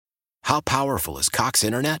How powerful is Cox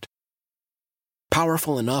Internet?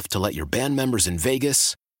 Powerful enough to let your band members in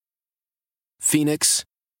Vegas, Phoenix,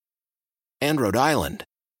 and Rhode Island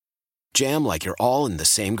jam like you're all in the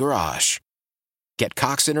same garage. Get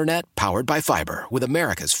Cox Internet powered by fiber with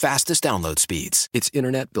America's fastest download speeds. It's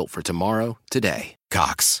internet built for tomorrow, today.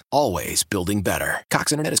 Cox, always building better.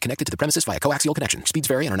 Cox Internet is connected to the premises via coaxial connection. Speeds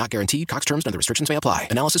vary and are not guaranteed. Cox terms and other restrictions may apply.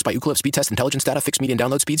 Analysis by Ookla Speed Test Intelligence Data. Fixed median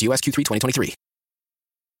download speeds. US Q3 2023.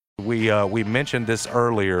 We mentioned this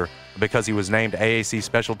earlier because he was named AAC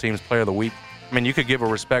Special Teams Player of the Week. I mean, you could give a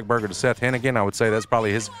respect burger to Seth Hennigan. I would say that's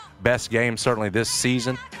probably his best game, certainly this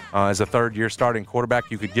season. As a third-year starting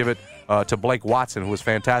quarterback, you could give it to Blake Watson, who was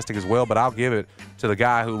fantastic as well, but I'll give it to the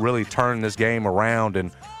guy who really turned this game around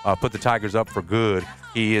and put the Tigers up for good.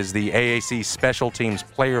 He is the AAC Special Teams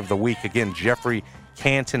Player of the Week. Again, Geoffrey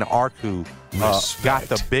Cantin Arku got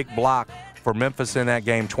the big block for Memphis in that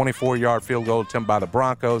game, 24-yard field goal attempt by the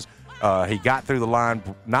Broncos. He got through the line,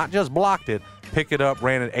 not just blocked it, picked it up,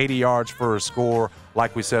 ran it 80 yards for a score.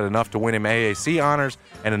 Like we said, enough to win him AAC honors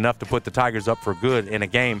and enough to put the Tigers up for good in a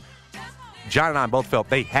game John and I both felt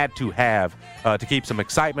they had to have to keep some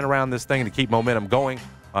excitement around this thing, to keep momentum going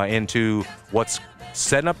into what's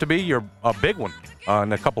setting up to be a big one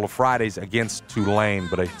in a couple of Fridays against Tulane.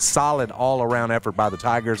 But a solid all-around effort by the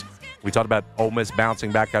Tigers. We talked about Ole Miss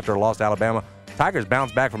bouncing back after a loss to Alabama. Tigers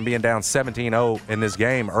bounced back from being down 17-0 in this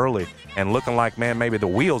game early and looking like, man, maybe the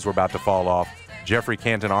wheels were about to fall off. Geoffrey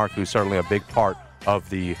Cantin Arku, certainly a big part of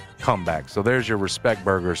the comeback. So there's your respect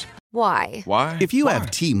burgers. Why? Why? If you have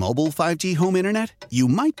T-Mobile 5G home internet, you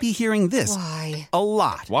might be hearing this Why? a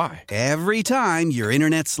lot. Why? Every time your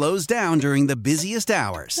internet slows down during the busiest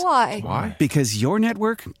hours. Why? Why? Because your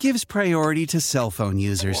network gives priority to cell phone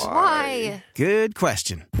users. Why? Good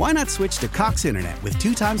question. Why not switch to Cox Internet with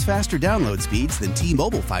 2 times faster download speeds than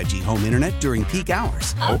T-Mobile 5G home internet during peak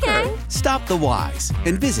hours? Okay. Stop the whys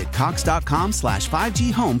and visit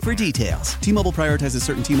cox.com/5G home for details. T-Mobile prioritizes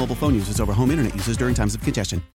certain T-Mobile phone users over home internet users during times of congestion.